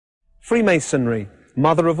Freemasonry,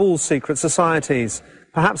 mother of all secret societies,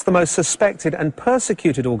 perhaps the most suspected and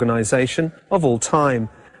persecuted organization of all time.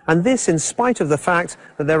 And this in spite of the fact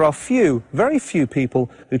that there are few, very few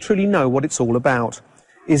people who truly know what it's all about.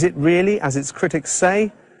 Is it really, as its critics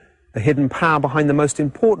say, the hidden power behind the most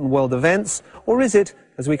important world events, or is it,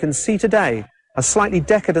 as we can see today, a slightly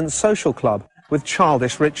decadent social club with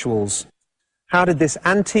childish rituals? How did this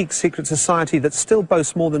antique secret society that still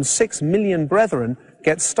boasts more than 6 million brethren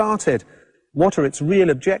get started? What are its real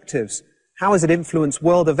objectives? How has it influenced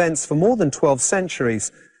world events for more than 12 centuries?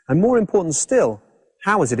 And more important still,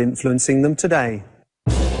 how is it influencing them today?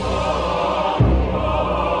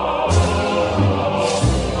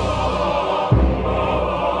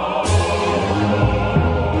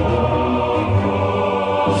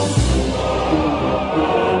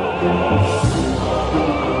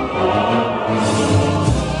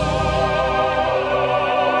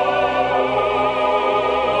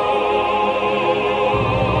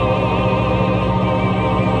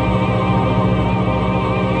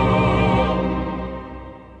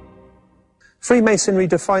 Freemasonry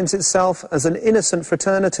defines itself as an innocent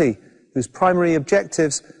fraternity whose primary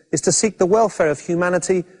objectives is to seek the welfare of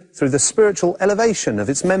humanity through the spiritual elevation of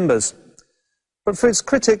its members. But for its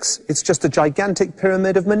critics, it's just a gigantic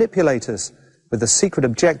pyramid of manipulators with the secret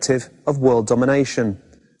objective of world domination,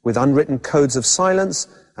 with unwritten codes of silence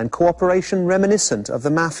and cooperation reminiscent of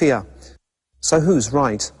the mafia. So who's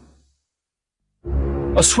right?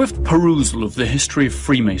 A swift perusal of the history of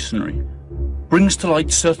Freemasonry brings to light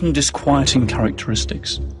certain disquieting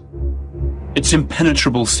characteristics. Its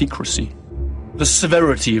impenetrable secrecy, the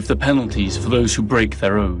severity of the penalties for those who break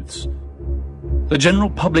their oaths, the general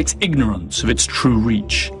public's ignorance of its true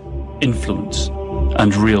reach, influence,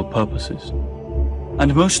 and real purposes,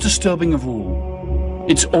 and most disturbing of all,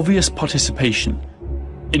 its obvious participation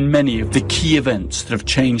in many of the key events that have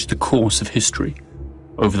changed the course of history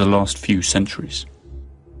over the last few centuries.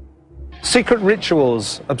 Secret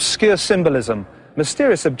rituals, obscure symbolism,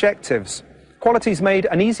 mysterious objectives, qualities made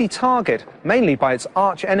an easy target, mainly by its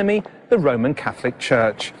arch-enemy, the Roman Catholic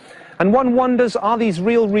Church. And one wonders, are these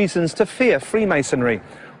real reasons to fear Freemasonry?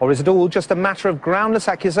 Or is it all just a matter of groundless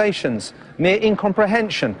accusations, mere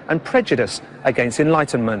incomprehension and prejudice against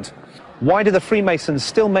enlightenment? Why do the Freemasons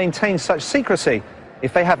still maintain such secrecy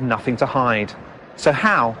if they have nothing to hide? So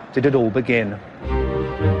how did it all begin?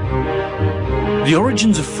 The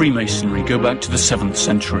origins of Freemasonry go back to the 7th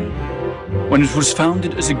century, when it was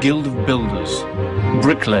founded as a guild of builders,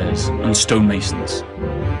 bricklayers and stonemasons,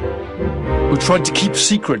 who tried to keep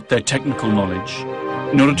secret their technical knowledge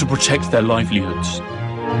in order to protect their livelihoods.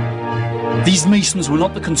 These masons were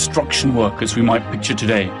not the construction workers we might picture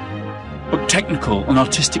today, but technical and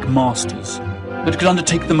artistic masters that could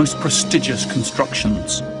undertake the most prestigious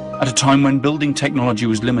constructions at a time when building technology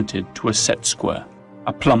was limited to a set square,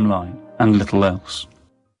 a plumb line, and little else.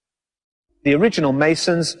 The original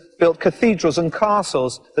Masons built cathedrals and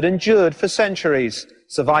castles that endured for centuries,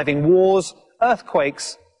 surviving wars,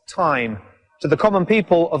 earthquakes, time. To the common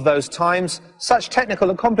people of those times, such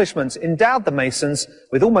technical accomplishments endowed the Masons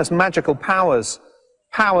with almost magical powers,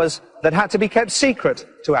 powers that had to be kept secret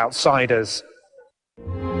to outsiders.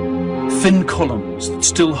 Thin columns that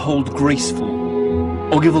still hold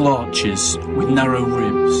graceful, ogival arches with narrow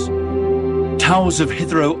ribs, towers of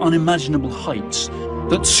hitherto unimaginable heights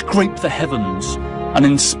that scrape the heavens and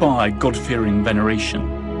inspire God-fearing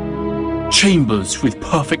veneration, chambers with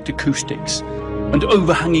perfect acoustics and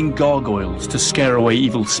overhanging gargoyles to scare away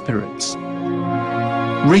evil spirits,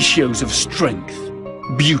 ratios of strength,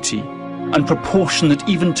 beauty, and proportion that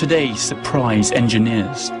even today surprise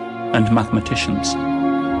engineers and mathematicians.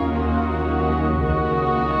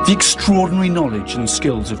 The extraordinary knowledge and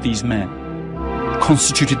skills of these men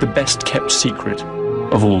constituted the best-kept secret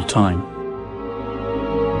of all time.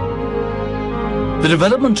 The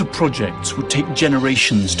development of projects would take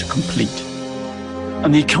generations to complete,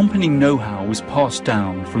 and the accompanying know-how was passed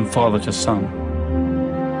down from father to son,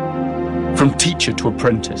 from teacher to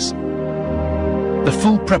apprentice. The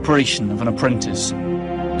full preparation of an apprentice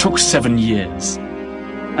took 7 years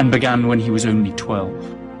and began when he was only 12.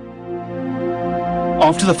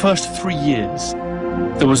 After the first 3 years,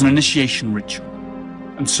 there was an initiation ritual,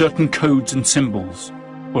 and certain codes and symbols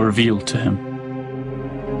were revealed to him.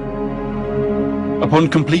 Upon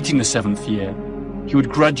completing the 7th year, he would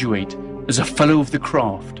graduate as a Fellow of the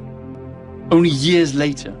Craft. Only years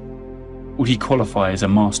later would he qualify as a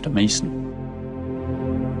Master Mason.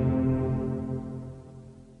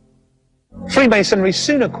 Freemasonry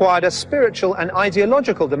soon acquired a spiritual and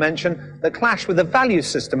ideological dimension that clashed with the value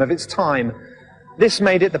system of its time. This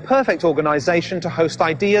made it the perfect organization to host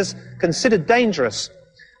ideas considered dangerous,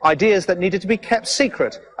 ideas that needed to be kept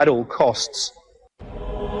secret at all costs.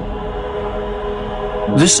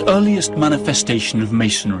 This earliest manifestation of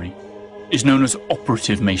Masonry is known as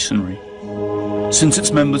operative Masonry, since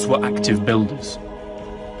its members were active builders.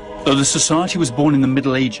 Though the society was born in the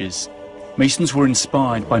Middle Ages, Masons were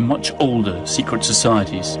inspired by much older secret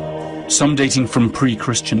societies, some dating from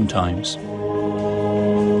pre-Christian times.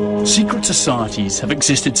 Secret societies have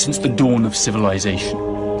existed since the dawn of civilization.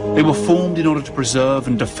 They were formed in order to preserve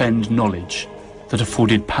and defend knowledge that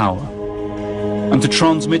afforded power, and to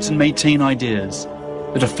transmit and maintain ideas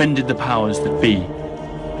that offended the powers that be,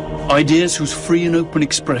 ideas whose free and open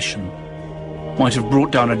expression might have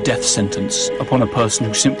brought down a death sentence upon a person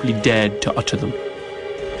who simply dared to utter them.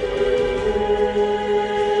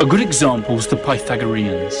 A good example is the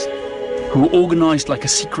Pythagoreans, who were organized like a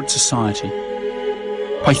secret society.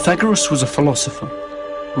 Pythagoras was a philosopher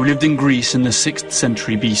who lived in Greece in the 6th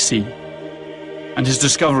century BC, and his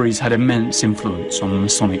discoveries had immense influence on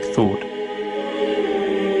Masonic thought.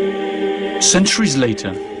 Centuries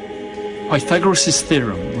later, Pythagoras'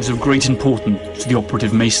 theorem was of great importance to the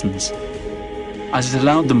operative Masons, as it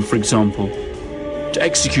allowed them, for example, to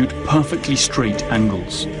execute perfectly straight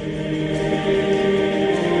angles.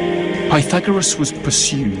 Pythagoras was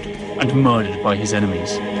pursued and murdered by his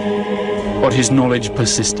enemies, but his knowledge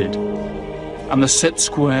persisted, and the set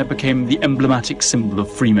square became the emblematic symbol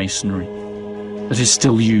of Freemasonry that is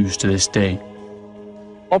still used to this day.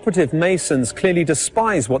 Operative Masons clearly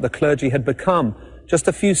despise what the clergy had become just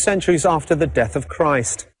a few centuries after the death of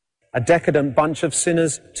Christ. A decadent bunch of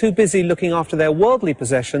sinners too busy looking after their worldly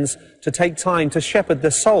possessions to take time to shepherd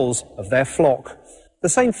the souls of their flock. The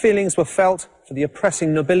same feelings were felt for the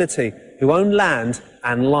oppressing nobility who owned land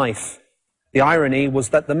and life. The irony was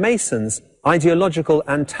that the Masons, ideological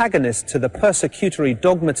antagonists to the persecutory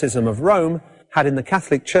dogmatism of Rome, had in the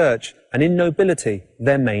Catholic Church and in nobility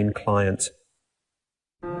their main client.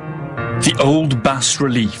 The old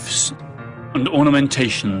bas-reliefs and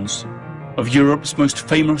ornamentations of Europe's most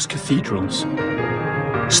famous cathedrals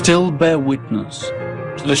still bear witness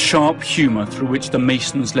to the sharp humour through which the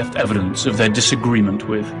Masons left evidence of their disagreement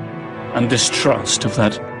with and distrust of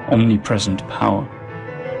that omnipresent power.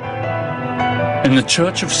 In the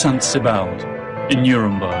Church of St. Sebald in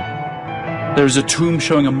Nuremberg, there is a tomb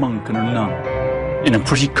showing a monk and a nun in a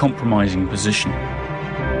pretty compromising position.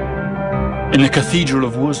 In the Cathedral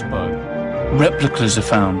of Wurzburg, replicas are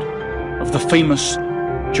found of the famous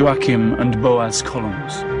Joachim and Boaz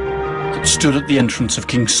columns that stood at the entrance of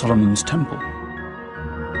King Solomon's temple.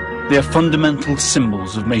 They are fundamental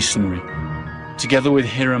symbols of Masonry, together with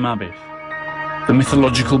Hiram Abiff, the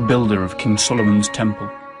mythological builder of King Solomon's temple,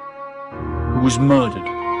 who was murdered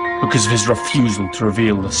because of his refusal to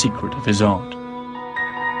reveal the secret of his art.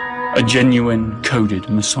 A genuine, coded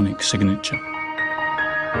Masonic signature.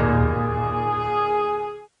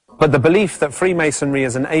 But the belief that Freemasonry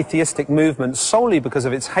is an atheistic movement solely because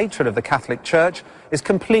of its hatred of the Catholic Church is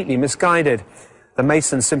completely misguided. The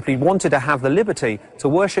Masons simply wanted to have the liberty to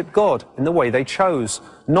worship God in the way they chose,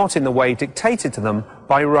 not in the way dictated to them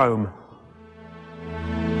by Rome.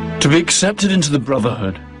 To be accepted into the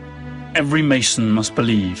Brotherhood, every Mason must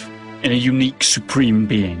believe in a unique supreme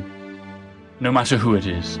being, no matter who it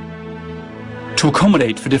is. To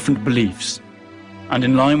accommodate for different beliefs, and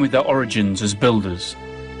in line with their origins as builders,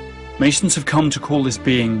 Masons have come to call this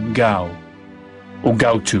being Gao, or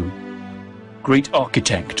Gautu, great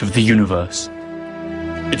architect of the universe.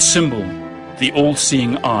 Its symbol, the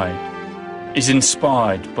all-seeing eye, is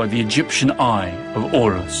inspired by the Egyptian eye of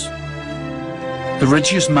Horus. The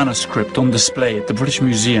Regius manuscript on display at the British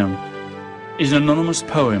Museum is an anonymous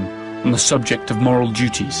poem on the subject of moral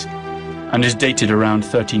duties and is dated around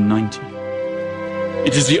 1390.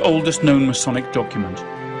 It is the oldest known Masonic document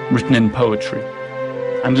written in poetry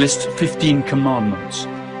and lists 15 commandments,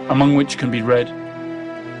 among which can be read,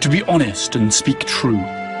 to be honest and speak true,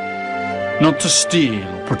 not to steal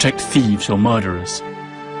or protect thieves or murderers,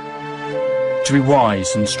 to be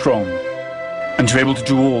wise and strong, and to be able to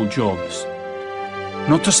do all jobs,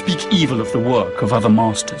 not to speak evil of the work of other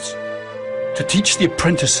masters, to teach the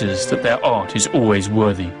apprentices that their art is always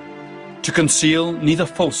worthy, to conceal neither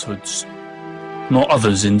falsehoods nor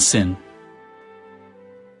others in sin.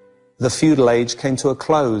 The feudal age came to a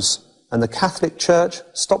close, and the Catholic Church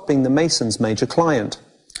stopped being the Masons' major client.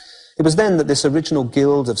 It was then that this original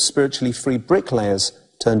guild of spiritually free bricklayers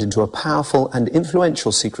turned into a powerful and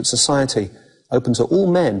influential secret society, open to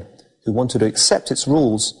all men who wanted to accept its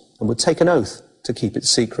rules and would take an oath to keep its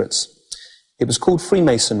secrets. It was called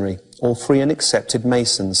Freemasonry, or Free and Accepted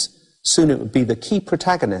Masons. Soon it would be the key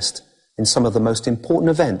protagonist in some of the most important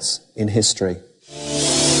events in history.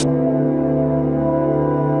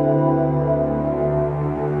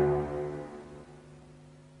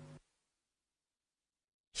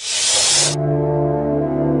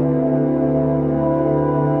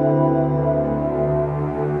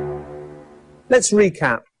 Let's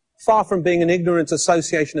recap. Far from being an ignorant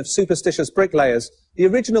association of superstitious bricklayers, the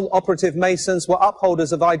original operative Masons were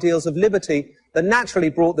upholders of ideals of liberty that naturally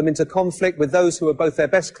brought them into conflict with those who were both their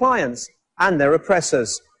best clients and their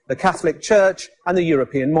oppressors, the Catholic Church and the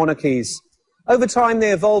European monarchies. Over time,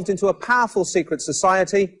 they evolved into a powerful secret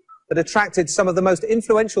society that attracted some of the most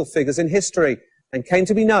influential figures in history and came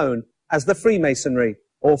to be known as the Freemasonry,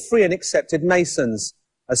 or Free and Accepted Masons,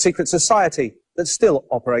 a secret society that still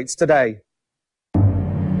operates today.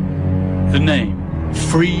 The name,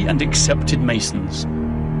 Free and Accepted Masons,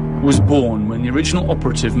 was born when the original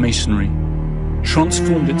operative Masonry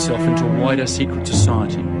transformed itself into a wider secret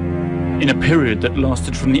society in a period that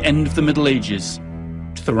lasted from the end of the Middle Ages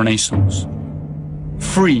to the Renaissance.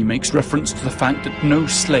 Free makes reference to the fact that no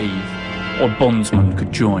slave or bondsman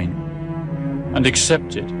could join, and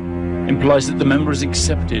accepted implies that the member is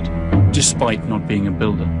accepted despite not being a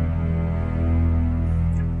builder.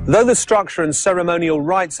 Though the structure and ceremonial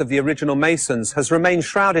rites of the original Masons has remained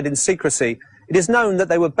shrouded in secrecy, it is known that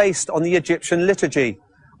they were based on the Egyptian liturgy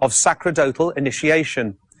of sacerdotal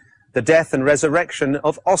initiation, the death and resurrection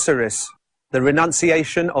of Osiris, the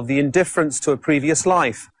renunciation of the indifference to a previous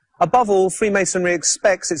life. Above all, Freemasonry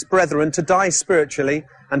expects its brethren to die spiritually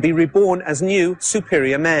and be reborn as new,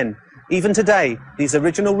 superior men. Even today, these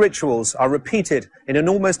original rituals are repeated in an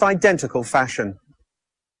almost identical fashion.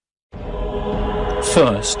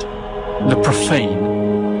 First, the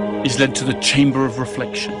profane is led to the chamber of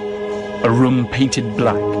reflection, a room painted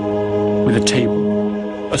black, with a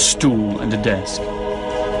table, a stool and a desk.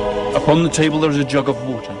 Upon the table there is a jug of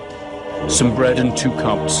water, some bread and 2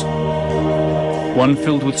 cups, one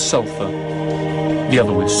filled with sulphur, the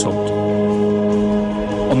other with salt.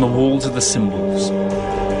 On the walls are the symbols,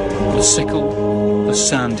 the sickle, the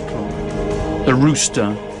sand clock, the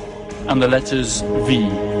rooster, and the letters V,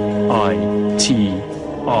 I, T,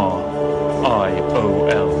 R, I, O,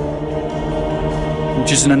 L,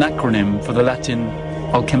 which is an acronym for the Latin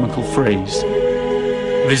alchemical phrase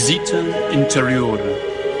Visita interiore,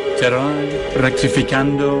 terrae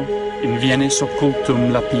rectificando in vienes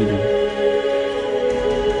occultum lapidem.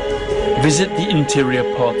 Visit the interior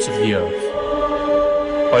parts of the earth.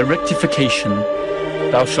 By rectification,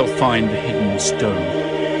 thou shalt find the hidden stone.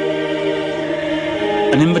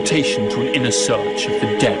 An invitation to an inner search of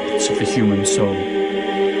the depths of the human soul,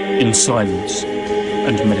 in silence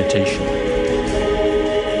and meditation.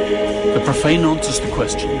 The profane answers the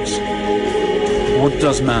questions: what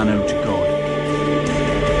does man owe to God?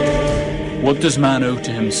 What does man owe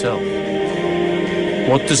to himself?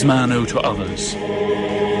 What does man owe to others?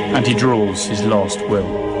 And he draws his last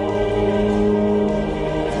will.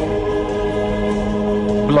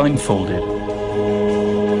 Blindfolded,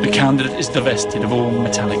 the candidate is divested of all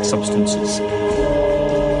metallic substances,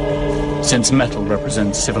 since metal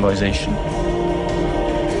represents civilization,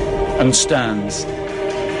 and stands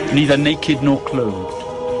neither naked nor clothed,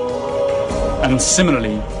 and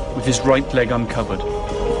similarly with his right leg uncovered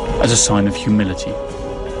as a sign of humility.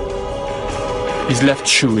 His left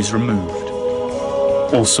shoe is removed,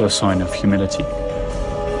 also a sign of humility,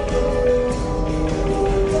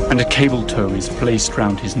 and a cable tow is placed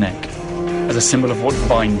round his neck as a symbol of what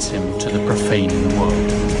binds him to the profane in the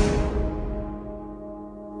world.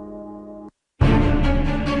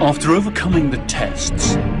 After overcoming the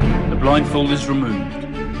tests, the blindfold is removed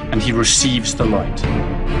and he receives the light.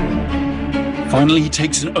 Finally, he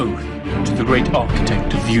takes an oath to the great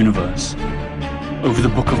architect of the universe over the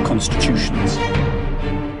Book of Constitutions.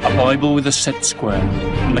 A Bible with a set square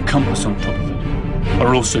and a compass on top of it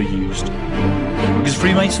are also used, because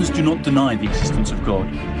Freemasons do not deny the existence of God.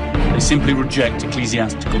 They simply reject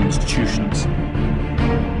ecclesiastical institutions.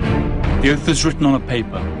 The oath is written on a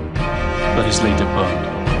paper that is later burned.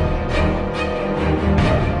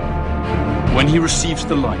 When he receives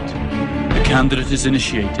the light, the candidate is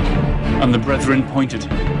initiated, and the brethren point at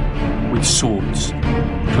him with swords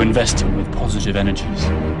to invest him with positive energies.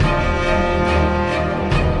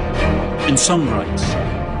 In some rites,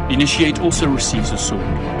 the initiate also receives a sword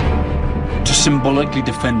to symbolically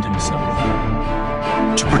defend himself,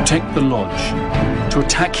 to protect the lodge, to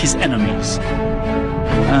attack his enemies,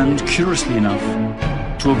 and, curiously enough,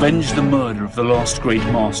 to avenge the murder of the last great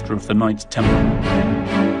master of the Knights Templar,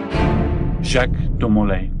 Jacques de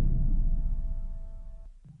Molay.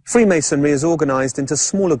 Freemasonry is organized into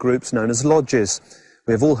smaller groups known as lodges.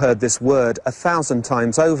 We have all heard this word 1,000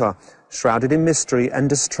 times over, shrouded in mystery and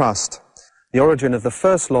distrust. The origin of the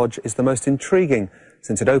first lodge is the most intriguing,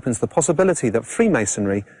 since it opens the possibility that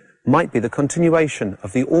Freemasonry might be the continuation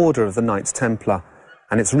of the Order of the Knights Templar,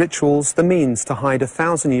 and its rituals the means to hide a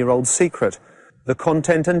 1,000-year-old secret, the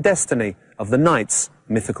content and destiny of the Knights'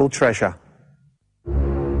 mythical treasure.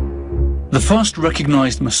 The first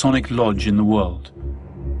recognized Masonic lodge in the world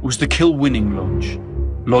was the Kilwinning Lodge,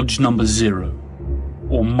 Lodge number 0,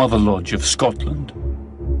 or Mother Lodge of Scotland,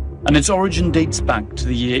 and its origin dates back to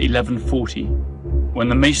the year 1140, when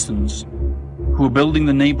the Masons, who were building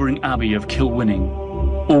the neighbouring abbey of Kilwinning,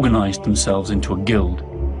 organised themselves into a guild.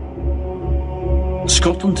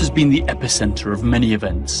 Scotland has been the epicentre of many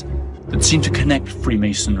events that seem to connect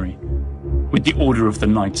Freemasonry with the Order of the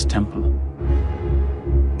Knights Templar.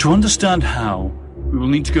 To understand how, we will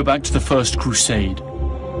need to go back to the First Crusade,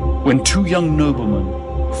 when two young noblemen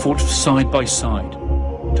fought side by side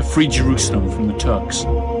to free Jerusalem from the Turks.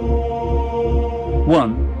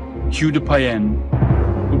 One, Hugh de Payenne,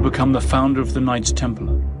 would become the founder of the Knights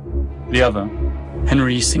Templar. The other,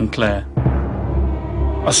 Henry Sinclair,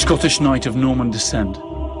 a Scottish knight of Norman descent,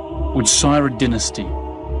 would sire a dynasty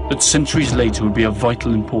that centuries later would be of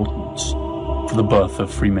vital importance for the birth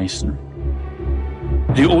of Freemasonry.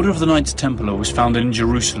 The Order of the Knights Templar was founded in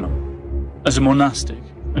Jerusalem as a monastic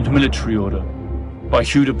and military order by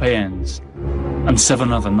Hugh de Payennes and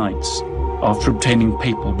 7 other knights after obtaining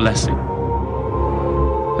papal blessing.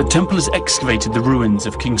 The Templars excavated the ruins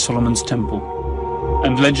of King Solomon's temple,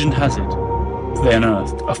 and legend has it they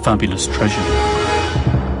unearthed a fabulous treasure.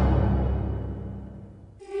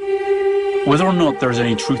 Whether or not there is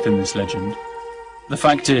any truth in this legend, the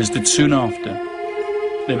fact is that soon after,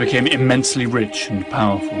 they became immensely rich and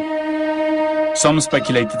powerful. Some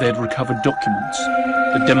speculate that they had recovered documents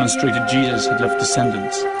that demonstrated Jesus had left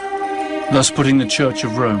descendants, thus putting the Church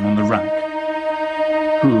of Rome on the rack,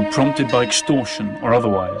 who, prompted by extortion or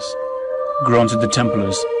otherwise, granted the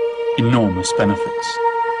Templars enormous benefits.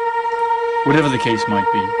 Whatever the case might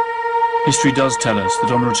be, history does tell us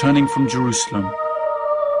that on returning from Jerusalem,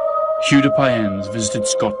 Hugh de Payennes visited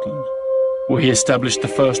Scotland, where he established the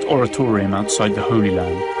first oratorium outside the Holy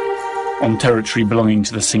Land, on territory belonging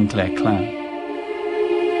to the Sinclair clan.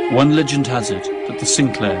 One legend has it that the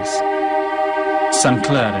Sinclairs,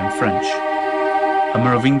 Saint-Clair in French, are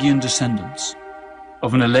Merovingian descendants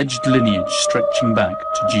of an alleged lineage stretching back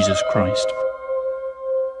to Jesus Christ.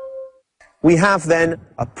 We have then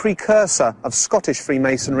a precursor of Scottish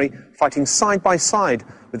Freemasonry fighting side by side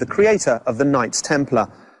with the creator of the Knights Templar.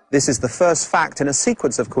 This is the first fact in a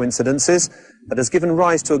sequence of coincidences that has given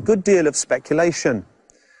rise to a good deal of speculation.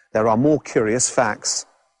 There are more curious facts.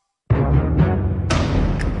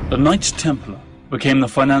 The Knights Templar became the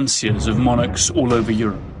financiers of monarchs all over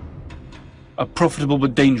Europe, a profitable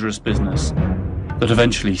but dangerous business that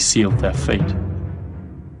eventually sealed their fate.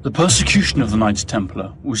 The persecution of the Knights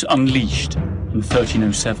Templar was unleashed in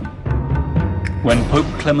 1307, when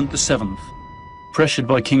Pope Clement VII, pressured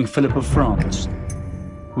by King Philip of France,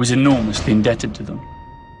 who was enormously indebted to them,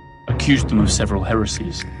 accused them of several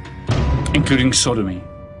heresies, including sodomy,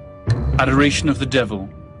 adoration of the devil,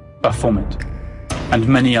 Baphomet, and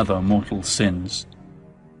many other mortal sins.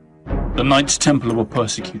 The Knights Templar were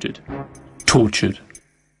persecuted, tortured,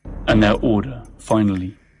 and their order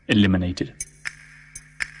finally eliminated.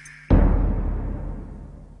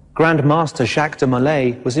 Grand Master Jacques de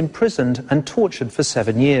Molay was imprisoned and tortured for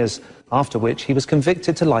 7 years, after which he was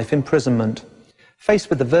convicted to life imprisonment. Faced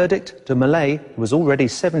with the verdict, de Molay, who was already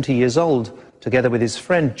 70 years old, together with his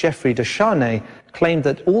friend Geoffrey de Charnay, claimed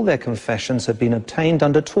that all their confessions had been obtained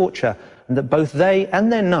under torture and that both they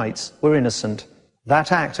and their knights were innocent.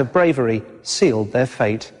 That act of bravery sealed their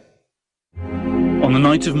fate. On the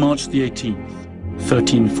night of March the 18th,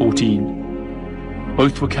 1314,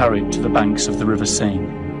 both were carried to the banks of the River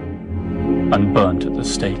Seine and burnt at the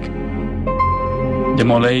stake. De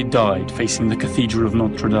Molay died facing the Cathedral of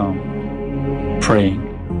Notre Dame, praying,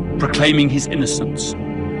 proclaiming his innocence,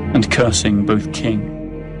 and cursing both king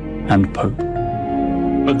and pope.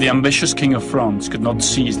 But the ambitious King of France could not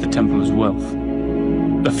seize the Templars' wealth.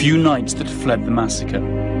 The few knights that fled the massacre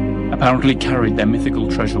apparently carried their mythical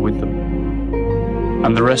treasure with them,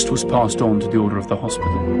 and the rest was passed on to the Order of the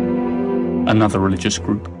Hospital, another religious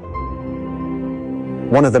group.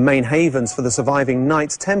 One of the main havens for the surviving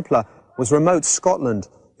Knights Templar was remote Scotland,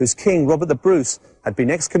 whose king, Robert the Bruce, had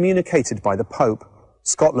been excommunicated by the Pope.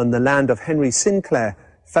 Scotland, the land of Henry Sinclair,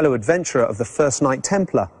 fellow adventurer of the first Knight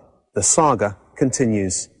Templar. The saga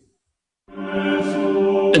continues.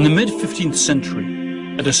 In the mid-15th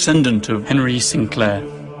century, a descendant of Henry Sinclair,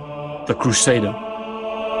 the Crusader,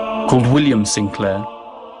 called William Sinclair,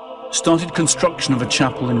 started construction of a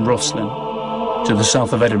chapel in Rosslyn, to the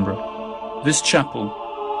south of Edinburgh. This chapel,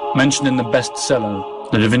 mentioned in the bestseller,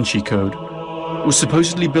 The Da Vinci Code, was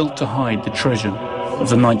supposedly built to hide the treasure of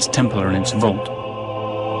the Knights Templar in its vault.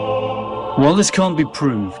 While this can't be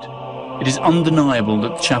proved, it is undeniable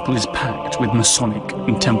that the chapel is packed with Masonic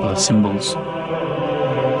and Templar symbols.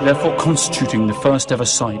 therefore constituting the first ever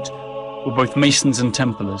site where both Masons and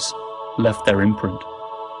Templars left their imprint.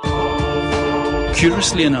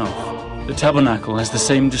 Curiously enough, the tabernacle has the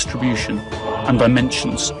same distribution and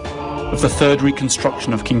dimensions of the third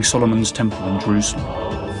reconstruction of King Solomon's temple in Jerusalem,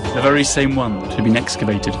 the very same one that had been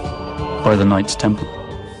excavated by the Knights Templar.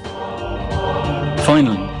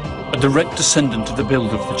 Finally, a direct descendant of the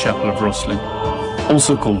builder of the Chapel of Rosslyn,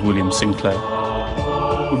 also called William Sinclair,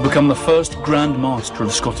 would become the first Grand Master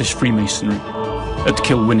of Scottish Freemasonry at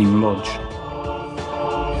Kilwinning Lodge.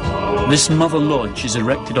 This Mother Lodge is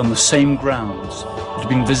erected on the same grounds that had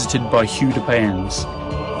been visited by Hugh de Payens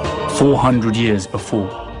 400 years before,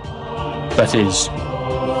 that is,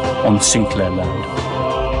 on Sinclair land.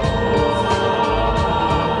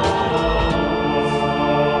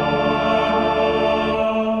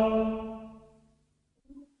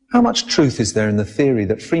 How much truth is there in the theory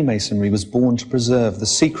that Freemasonry was born to preserve the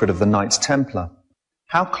secret of the Knights Templar?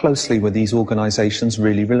 How closely were these organizations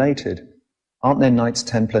really related? Aren't there Knights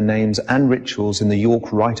Templar names and rituals in the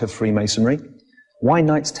York Rite of Freemasonry? Why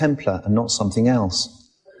Knights Templar and not something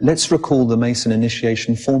else? Let's recall the Mason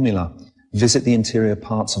initiation formula. Visit the interior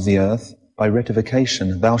parts of the earth. By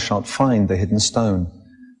rectification, thou shalt find the hidden stone.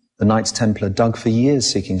 The Knights Templar dug for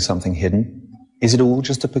years seeking something hidden. Is it all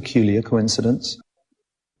just a peculiar coincidence?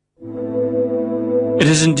 It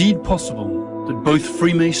is indeed possible that both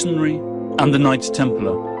Freemasonry and the Knights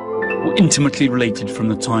Templar were intimately related from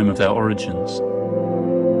the time of their origins.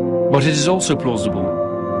 But it is also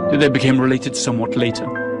plausible that they became related somewhat later,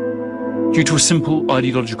 due to a simple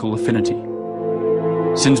ideological affinity,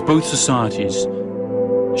 since both societies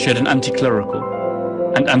shared an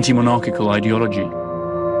anti-clerical and anti-monarchical ideology,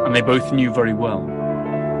 and they both knew very well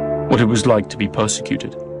what it was like to be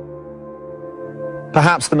persecuted.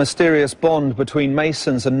 Perhaps the mysterious bond between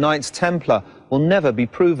Masons and Knights Templar will never be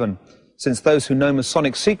proven, since those who know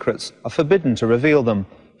Masonic secrets are forbidden to reveal them,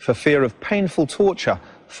 for fear of painful torture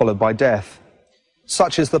followed by death.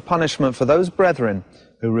 Such is the punishment for those brethren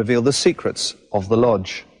who reveal the secrets of the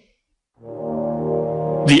Lodge.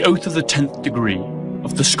 The oath of the 10th degree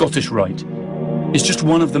of the Scottish Rite is just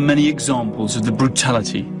one of the many examples of the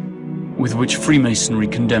brutality with which Freemasonry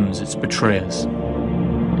condemns its betrayers.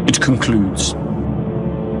 It concludes,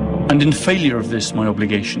 "And in failure of this my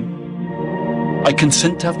obligation, I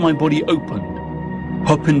consent to have my body opened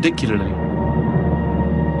perpendicularly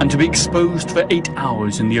and to be exposed for 8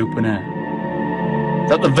 hours in the open air,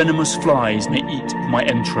 that the venomous flies may eat my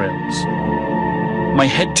entrails, my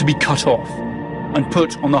head to be cut off and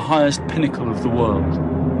put on the highest pinnacle of the world,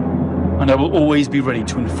 and I will always be ready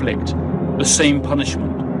to inflict the same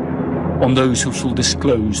punishment on those who shall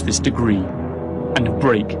disclose this degree and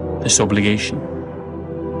break this obligation."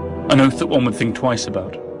 An oath that one would think twice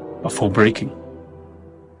about before breaking.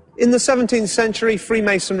 In the 17th century,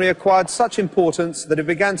 Freemasonry acquired such importance that it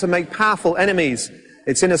began to make powerful enemies.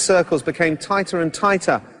 Its inner circles became tighter and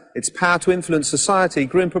tighter. Its power to influence society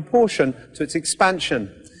grew in proportion to its expansion.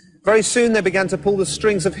 Very soon they began to pull the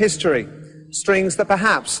strings of history, strings that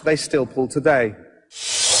perhaps they still pull today.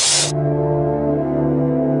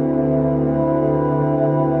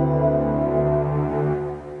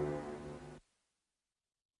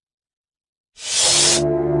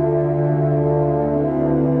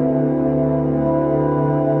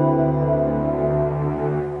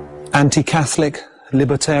 Anti-Catholic,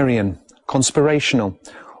 libertarian, conspirational,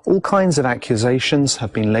 all kinds of accusations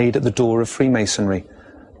have been laid at the door of Freemasonry.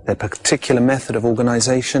 Their particular method of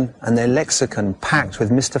organization and their lexicon packed with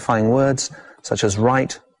mystifying words such as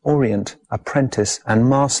rite, orient, apprentice and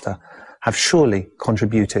master have surely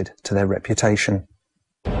contributed to their reputation.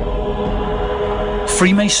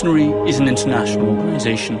 Freemasonry is an international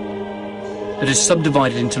organization that is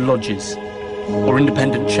subdivided into lodges or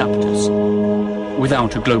independent chapters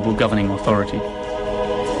without a global governing authority.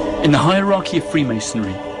 In the hierarchy of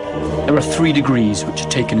Freemasonry, there are 3 degrees which are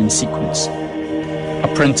taken in sequence: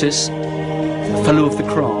 Apprentice, Fellow of the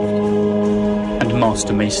Craft, and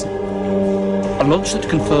Master Mason. A lodge that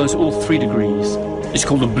confers all 3 degrees is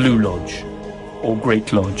called a Blue Lodge, or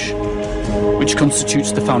Great Lodge, which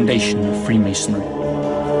constitutes the foundation of Freemasonry.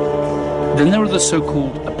 Then there are the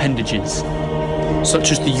so-called appendages,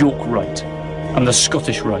 such as the York Rite and the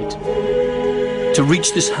Scottish Rite. To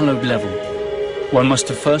reach this hallowed level, one must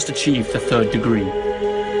have first achieved the 3rd degree,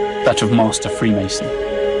 that of Master Freemason.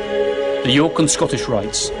 The York and Scottish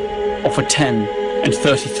rites offer 10 and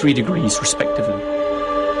 33 degrees respectively,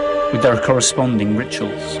 with their corresponding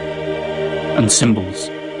rituals and symbols.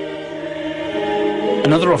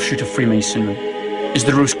 Another offshoot of Freemasonry is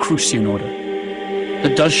the Rosicrucian order,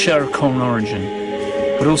 that does share a common origin,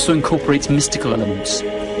 but also incorporates mystical elements,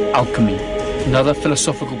 alchemy, and other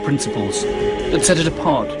philosophical principles that set it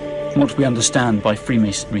apart from what we understand by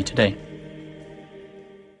Freemasonry today.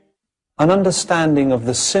 An understanding of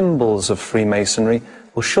the symbols of Freemasonry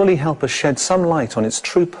will surely help us shed some light on its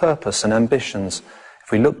true purpose and ambitions.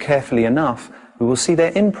 If we look carefully enough, we will see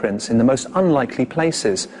their imprints in the most unlikely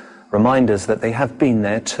places, reminders that they have been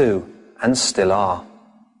there too, and still are.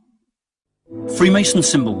 Freemason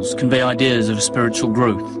symbols convey ideas of spiritual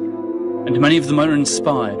growth, and many of them are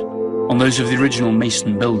inspired on those of the original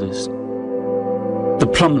Mason builders.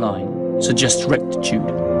 The plumb line suggests rectitude,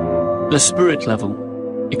 the spirit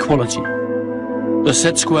level, equality, the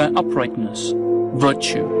set square uprightness,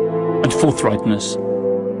 virtue, and forthrightness.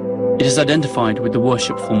 It is identified with the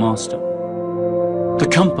worshipful master. The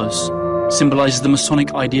compass symbolizes the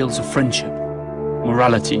Masonic ideals of friendship,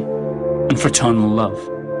 morality, and fraternal love.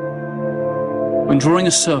 When drawing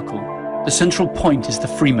a circle, the central point is the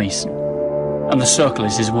Freemason, and the circle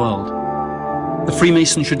is his world. The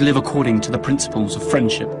Freemason should live according to the principles of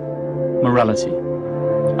friendship, morality,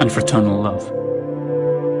 and fraternal love.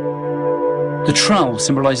 The trowel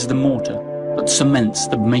symbolizes the mortar that cements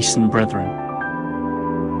the Mason brethren.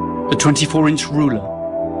 The 24-inch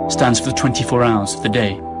ruler stands for the 24 hours of the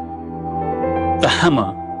day. The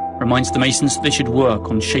hammer reminds the Masons that they should work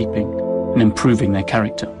on shaping and improving their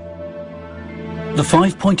character. The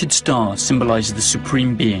 5-pointed star symbolizes the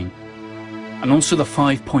Supreme Being, and also the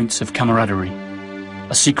 5 points of camaraderie,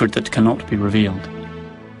 a secret that cannot be revealed.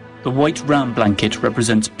 The white ram blanket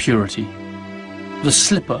represents purity. The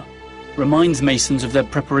slipper reminds Masons of their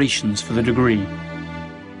preparations for the degree.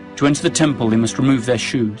 To enter the temple, they must remove their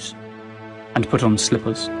shoes and put on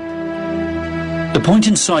slippers. The point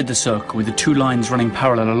inside the circle with the 2 lines running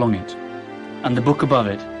parallel along it, and the book above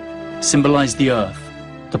it, symbolize the earth,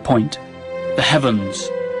 the point, the heavens,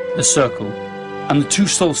 the circle, and the 2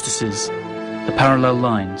 solstices, the parallel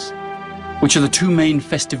lines, which are the 2 main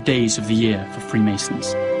festive days of the year for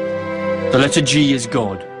Freemasons. The letter G is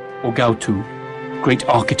God, or Gautu, great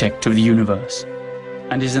architect of the universe,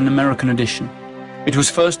 and is an American addition. It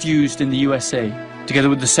was first used in the USA, together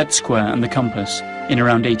with the set square and the compass, in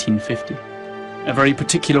around 1850. A very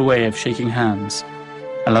particular way of shaking hands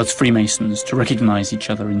allows Freemasons to recognize each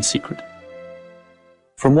other in secret.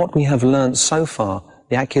 From what we have learnt so far,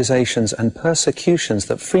 the accusations and persecutions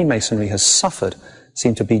that Freemasonry has suffered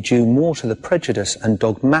seem to be due more to the prejudice and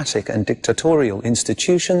dogmatic and dictatorial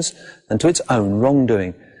institutions than to its own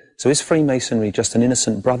wrongdoing. So is Freemasonry just an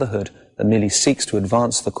innocent brotherhood that merely seeks to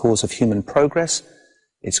advance the cause of human progress?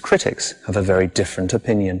 Its critics have a very different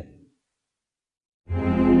opinion.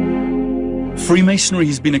 Freemasonry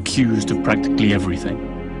has been accused of practically everything,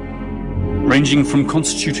 ranging from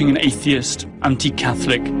constituting an atheist,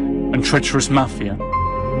 anti-Catholic, and treacherous mafia,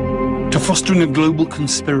 to fostering a global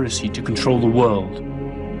conspiracy to control the world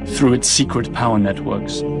through its secret power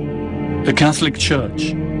networks. The Catholic Church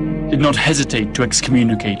did not hesitate to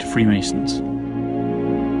excommunicate Freemasons.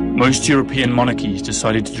 Most European monarchies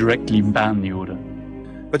decided to directly ban the order.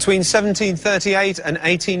 Between 1738 and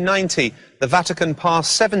 1890, the Vatican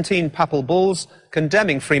passed 17 papal bulls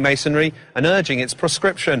condemning Freemasonry and urging its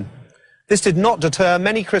proscription. This did not deter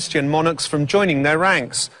many Christian monarchs from joining their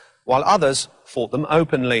ranks, while others fought them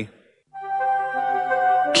openly.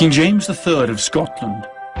 King James III of Scotland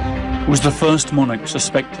was the first monarch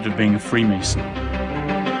suspected of being a Freemason.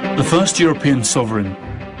 The first European sovereign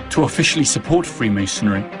to officially support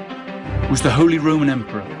Freemasonry was the Holy Roman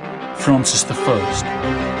Emperor Francis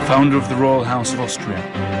I, founder of the Royal House of Austria,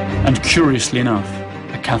 and curiously enough,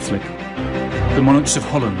 a Catholic. The monarchs of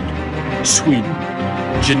Holland, Sweden,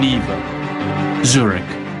 Geneva, Zurich,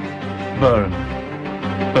 Bern,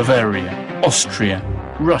 Bavaria, Austria,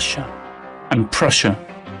 Russia, and Prussia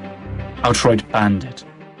outright banned it.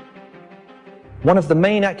 One of the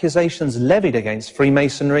main accusations levied against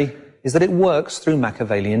Freemasonry is that it works through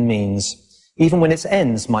Machiavellian means, even when its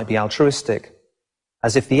ends might be altruistic,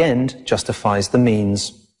 as if the end justifies the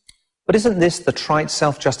means. But isn't this the trite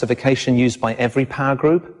self-justification used by every power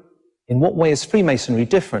group? In what way is Freemasonry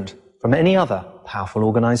different from any other powerful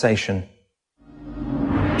organization?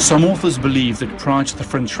 Some authors believe that prior to the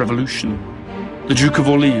French Revolution, the Duke of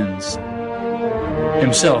Orleans,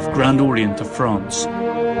 himself Grand Orient of France,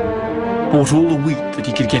 bought all the wheat that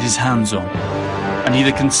he could get his hands on, and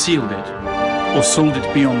either concealed it or sold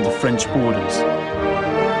it beyond the French borders,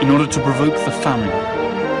 in order to provoke the famine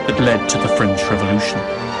that led to the French Revolution.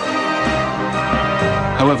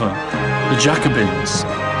 However, the Jacobins,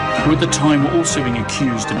 who at the time were also being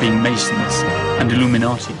accused of being Masons and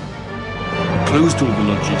Illuminati, closed all the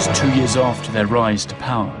lodges 2 years after their rise to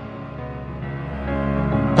power.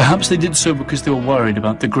 Perhaps they did so because they were worried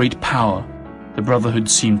about the great power the Brotherhood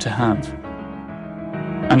seemed to have.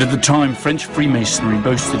 And at the time, French Freemasonry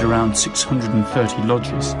boasted around 630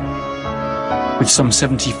 lodges, with some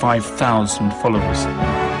 75,000 followers.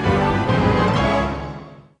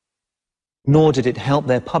 Nor did it help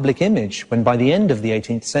their public image when by the end of the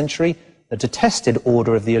 18th century, the detested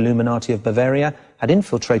Order of the Illuminati of Bavaria had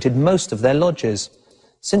infiltrated most of their lodges.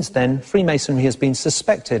 Since then, Freemasonry has been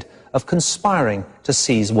suspected of conspiring to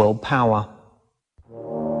seize world power.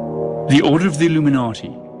 The Order of the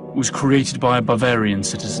Illuminati was created by a Bavarian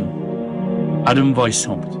citizen, Adam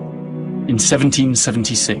Weishaupt, in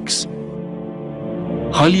 1776.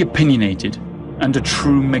 Highly opinionated and a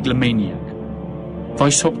true megalomaniac,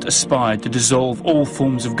 Weishaupt aspired to dissolve all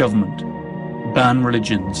forms of government, ban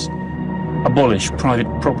religions, abolish private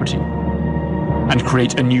property, and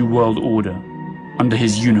create a new world order under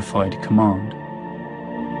his unified command.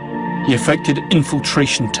 He effected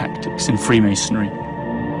infiltration tactics in Freemasonry,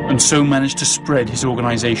 and so managed to spread his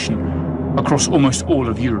organization across almost all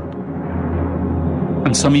of Europe,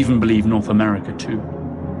 and some even believe North America too.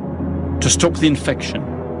 To stop the infection,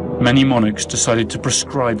 many monarchs decided to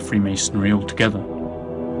proscribe Freemasonry altogether.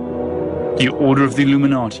 The Order of the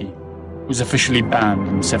Illuminati was officially banned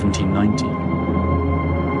in 1790,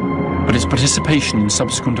 but its participation in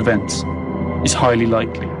subsequent events is highly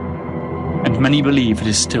likely, and many believe it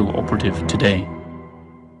is still operative today.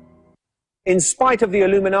 In spite of the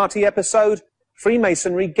Illuminati episode,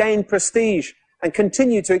 Freemasonry gained prestige and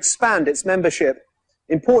continued to expand its membership.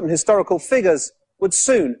 Important historical figures would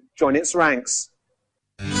soon join its ranks.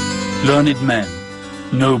 Learned men,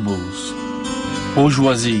 nobles,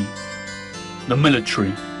 bourgeoisie, the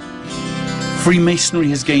military. Freemasonry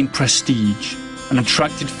has gained prestige and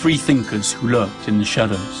attracted free thinkers who lurked in the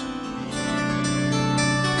shadows.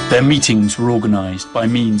 Their meetings were organized by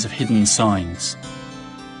means of hidden signs.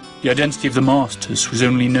 The identity of the masters was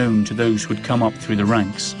only known to those who had come up through the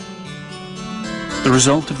ranks. The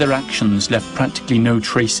result of their actions left practically no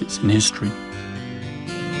traces in history.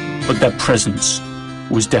 But their presence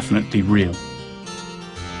was definitely real.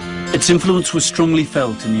 Its influence was strongly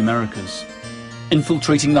felt in the Americas,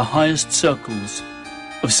 infiltrating the highest circles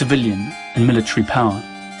of civilian and military power.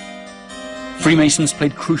 Freemasons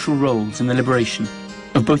played crucial roles in the liberation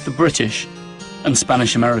of both the British and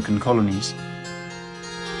Spanish-American colonies.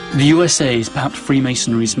 The USA is perhaps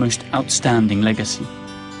Freemasonry's most outstanding legacy.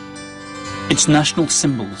 Its national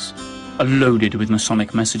symbols are loaded with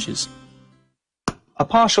Masonic messages. A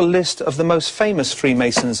partial list of the most famous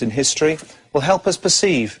Freemasons in history will help us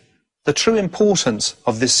perceive the true importance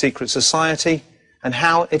of this secret society and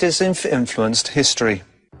how it has influenced history.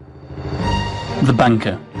 The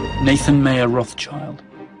banker, Nathan Mayer Rothschild,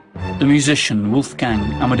 the musician Wolfgang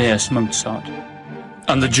Amadeus Mozart,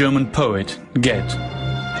 and the German poet Goethe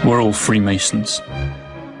were all Freemasons.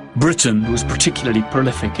 Britain was particularly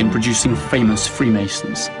prolific in producing famous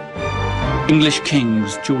Freemasons. English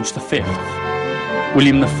kings George V,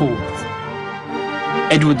 William IV,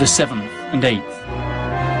 Edward VII and VIII,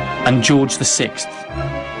 and George VI.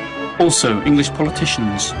 Also English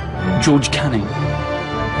politicians George Canning,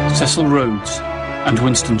 Cecil Rhodes and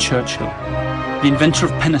Winston Churchill, the inventor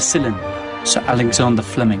of penicillin, Sir Alexander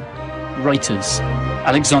Fleming, writers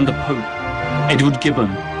Alexander Pope, Edward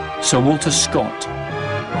Gibbon, Sir Walter Scott,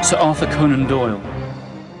 Sir Arthur Conan Doyle,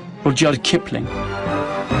 Rudyard Kipling,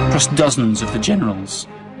 plus dozens of the generals,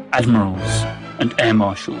 admirals and air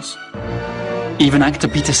marshals. Even actor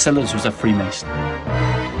Peter Sellers was a Freemason.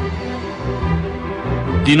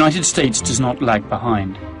 The United States does not lag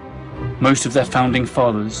behind. Most of their founding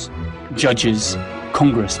fathers, judges,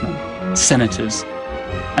 congressmen, senators,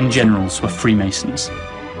 and generals were Freemasons.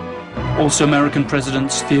 Also American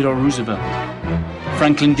presidents Theodore Roosevelt,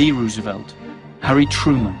 Franklin D. Roosevelt, Harry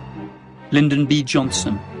Truman, Lyndon B.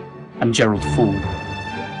 Johnson, and Gerald Ford.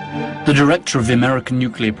 The director of the American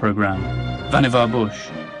nuclear program, Vannevar Bush,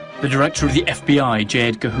 the director of the FBI, J.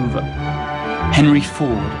 Edgar Hoover, Henry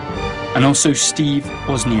Ford, and also Steve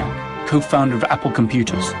Wozniak, co-founder of Apple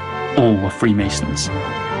Computers, all were Freemasons.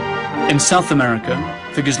 In South America,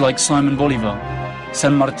 figures like Simon Bolivar,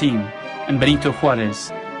 San Martin, and Benito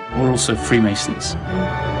Juarez were also Freemasons.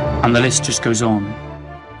 And the list just goes on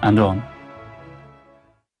and on.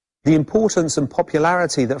 The importance and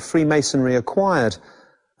popularity that Freemasonry acquired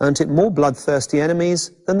earned it more bloodthirsty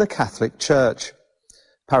enemies than the Catholic Church.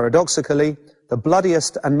 Paradoxically, the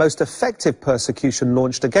bloodiest and most effective persecution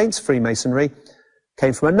launched against Freemasonry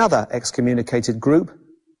came from another excommunicated group,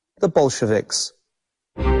 the Bolsheviks.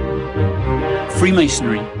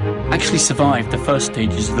 Freemasonry actually survived the first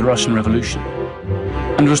stages of the Russian Revolution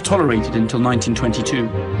and was tolerated until 1922,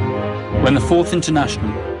 when the Fourth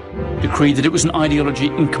International decreed that it was an ideology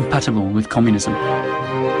incompatible with communism.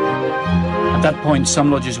 At At that point,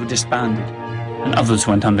 some lodges were disbanded and others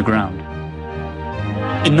went underground.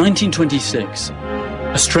 In 1926,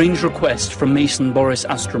 a strange request from Mason Boris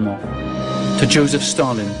Astromov to Joseph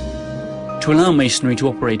Stalin to allow Masonry to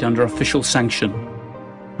operate under official sanction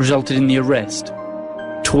resulted in the arrest,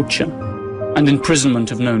 torture, and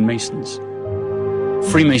imprisonment of known Masons.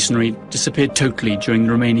 Freemasonry disappeared totally during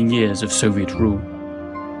the remaining years of Soviet rule.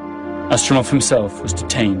 Astromov himself was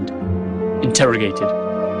detained, interrogated,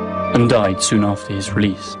 and died soon after his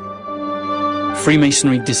release.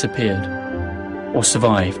 Freemasonry disappeared, or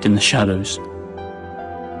survived in the shadows.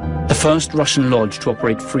 The first Russian lodge to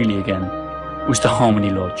operate freely again was the Harmony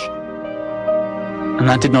Lodge. And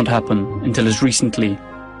that did not happen until as recently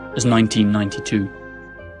as 1992.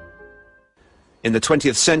 In the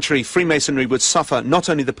 20th century, Freemasonry would suffer not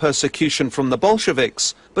only the persecution from the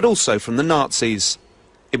Bolsheviks, but also from the Nazis.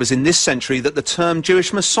 It was in this century that the term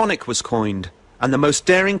Jewish Masonic was coined, and the most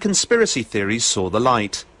daring conspiracy theories saw the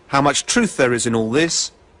light. How much truth there is in all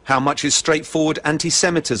this? How much is straightforward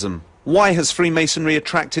anti-Semitism? Why has Freemasonry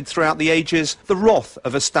attracted throughout the ages the wrath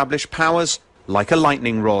of established powers like a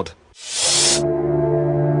lightning rod?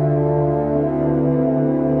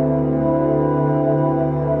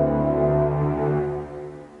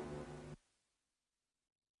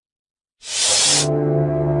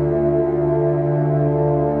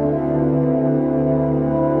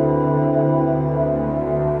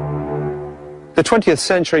 The 20th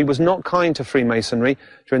century was not kind to Freemasonry.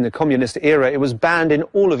 During the communist era, it was banned in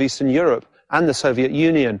all of Eastern Europe and the Soviet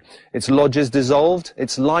Union. Its lodges dissolved,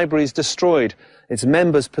 its libraries destroyed, its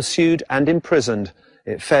members pursued and imprisoned.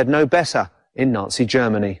 It fared no better in Nazi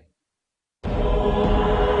Germany.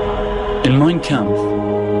 In Mein Kampf,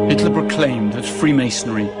 Hitler proclaimed that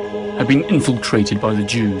Freemasonry had been infiltrated by the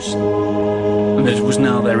Jews, and that it was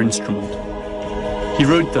now their instrument. He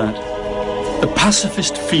wrote that the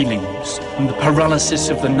pacifist feelings and the paralysis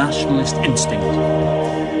of the nationalist instinct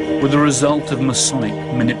were the result of Masonic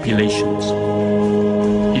manipulations.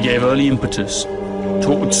 He gave early impetus to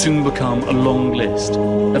what would soon become a long list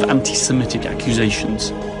of anti-Semitic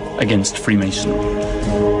accusations against Freemasonry.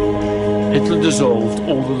 Hitler dissolved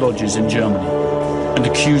all the lodges in Germany and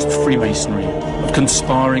accused Freemasonry of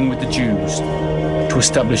conspiring with the Jews to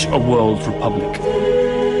establish a world republic,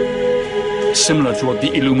 similar to what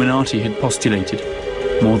the Illuminati had postulated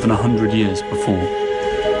more than 100 years before.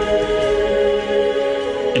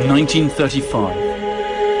 In 1935,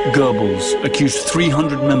 Goebbels accused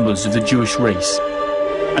 300 members of the Jewish race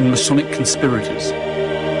and Masonic conspirators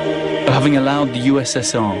of having allowed the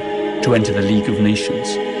USSR to enter the League of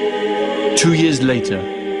Nations. 2 years later,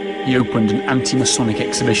 he opened an anti-Masonic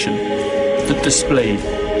exhibition that displayed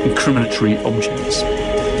incriminatory objects.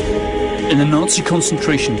 In the Nazi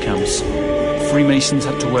concentration camps, Freemasons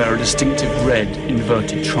had to wear a distinctive red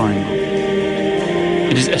inverted triangle.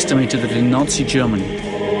 It is estimated that in Nazi Germany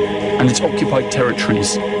and its occupied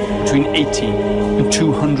territories, between 80 and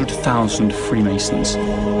 200,000 Freemasons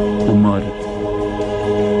were murdered.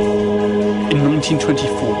 In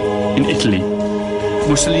 1924, in Italy,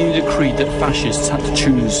 Mussolini decreed that fascists had to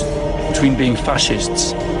choose between being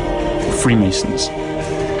fascists or Freemasons,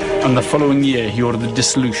 and the following year he ordered the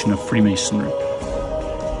dissolution of Freemasonry.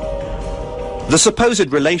 The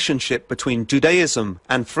supposed relationship between Judaism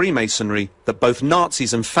and Freemasonry that both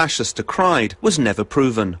Nazis and fascists decried was never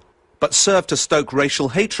proven, but served to stoke racial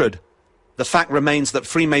hatred. The fact remains that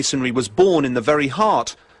Freemasonry was born in the very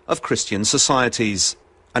heart of Christian societies,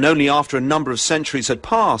 and only after a number of centuries had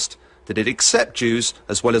passed did it accept Jews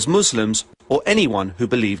as well as Muslims or anyone who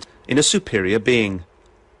believed in a superior being.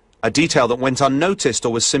 A detail that went unnoticed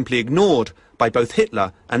or was simply ignored by both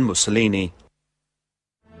Hitler and Mussolini.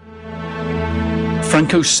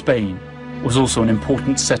 Franco's Spain was also an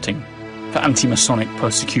important setting for anti-Masonic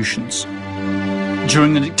persecutions.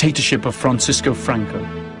 During the dictatorship of Francisco Franco,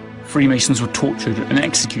 Freemasons were tortured and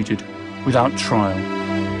executed without trial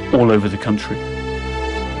all over the country.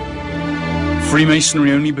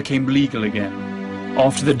 Freemasonry only became legal again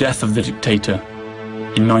after the death of the dictator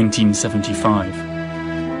in 1975.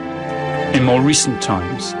 In more recent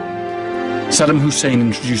times, Saddam Hussein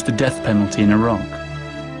introduced the death penalty in Iraq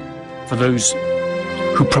for those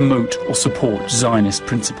who promote or support Zionist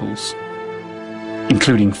principles,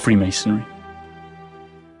 including Freemasonry.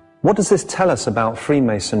 What does this tell us about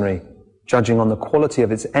Freemasonry? Judging on the quality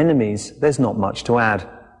of its enemies, there's not much to add.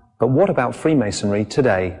 But what about Freemasonry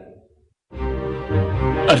today?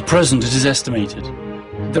 At present, it is estimated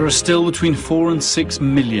there are still between 4 and 6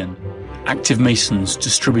 million active Masons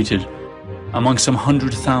distributed among some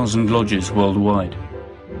 100,000 lodges worldwide.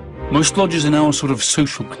 Most lodges are now a sort of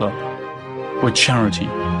social club, where charity,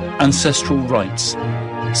 ancestral rites,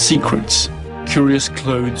 secrets, curious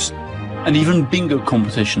clothes, and even bingo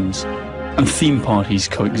competitions and theme parties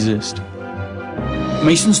coexist.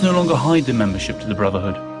 Masons no longer hide their membership to the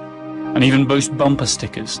Brotherhood, and even boast bumper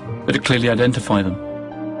stickers that clearly identify them.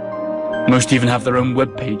 Most even have their own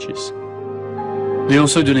web pages. They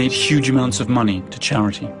also donate huge amounts of money to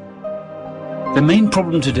charity. The main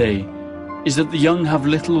problem today is that the young have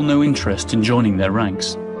little or no interest in joining their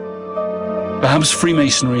ranks. Perhaps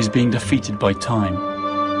Freemasonry is being defeated by time.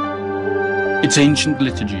 Its ancient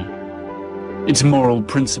liturgy, its moral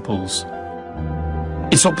principles,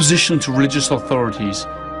 its opposition to religious authorities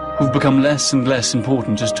who've become less and less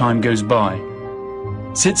important as time goes by,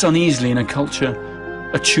 sits uneasily in a culture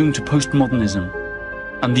attuned to postmodernism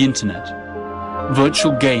and the internet,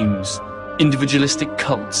 virtual games, individualistic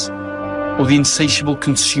cults, or the insatiable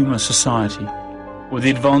consumer society, where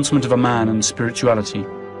the advancement of a man and spirituality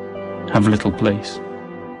have little place.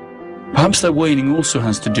 Perhaps their waning also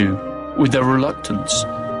has to do with their reluctance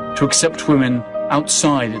to accept women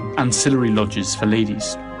outside ancillary lodges for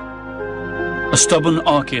ladies. A stubborn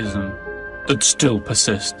archaism that still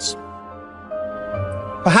persists.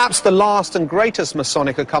 Perhaps the last and greatest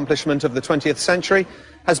Masonic accomplishment of the 20th century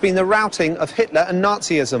has been the routing of Hitler and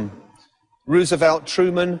Nazism. Roosevelt,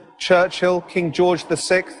 Truman, Churchill, King George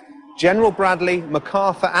VI, General Bradley,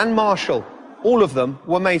 MacArthur and Marshall, all of them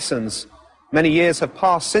were Masons. Many years have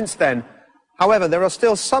passed since then. However, there are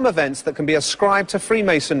still some events that can be ascribed to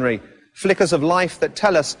Freemasonry, flickers of life that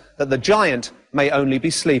tell us that the giant may only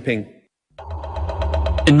be sleeping.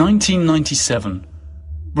 In 1997,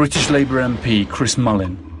 British Labour MP Chris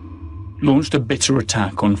Mullin launched a bitter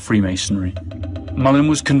attack on Freemasonry. Mullin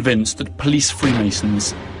was convinced that police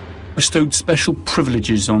Freemasons bestowed special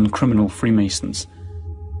privileges on criminal Freemasons.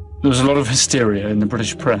 There was a lot of hysteria in the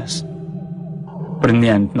British press, but in the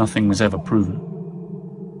end nothing was ever proven.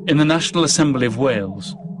 In the National Assembly of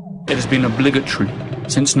Wales, it has been obligatory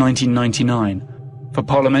since 1999 for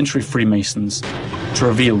parliamentary Freemasons to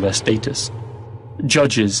reveal their status.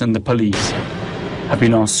 Judges and the police have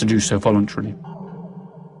been asked to do so voluntarily.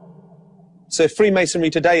 So if Freemasonry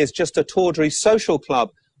today is just a tawdry social club,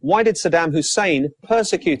 why did Saddam Hussein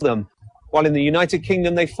persecute them, while in the United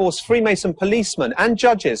Kingdom they forced Freemason policemen and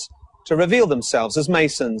judges to reveal themselves as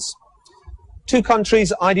Masons? Two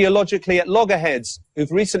countries ideologically at loggerheads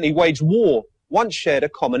who've recently waged war once shared a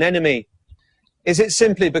common enemy. Is it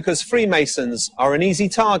simply because Freemasons are an easy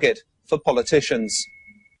target for politicians?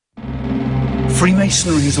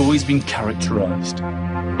 Freemasonry has always been characterized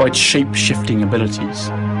by its shape-shifting abilities,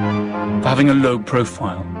 for having a low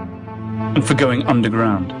profile, and for going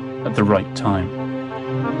underground at the right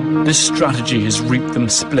time. This strategy has reaped them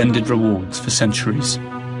splendid rewards for centuries.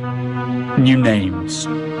 New names,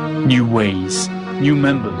 new ways, new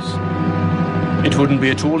members. It wouldn't be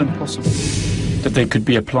at all impossible that they could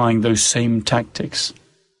be applying those same tactics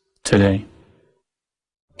today.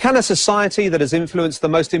 Can a society that has influenced the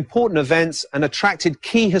most important events and attracted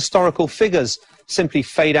key historical figures simply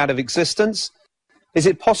fade out of existence? Is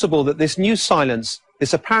it possible that this new silence,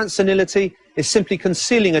 this apparent senility, is simply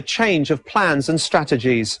concealing a change of plans and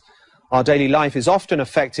strategies? Our daily life is often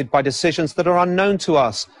affected by decisions that are unknown to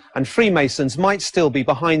us, and Freemasons might still be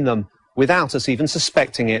behind them, without us even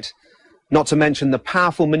suspecting it. Not to mention the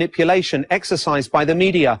powerful manipulation exercised by the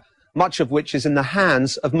media, much of which is in the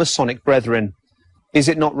hands of Masonic brethren. Is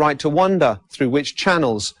it not right to wonder through which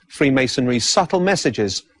channels Freemasonry's subtle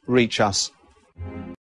messages reach us?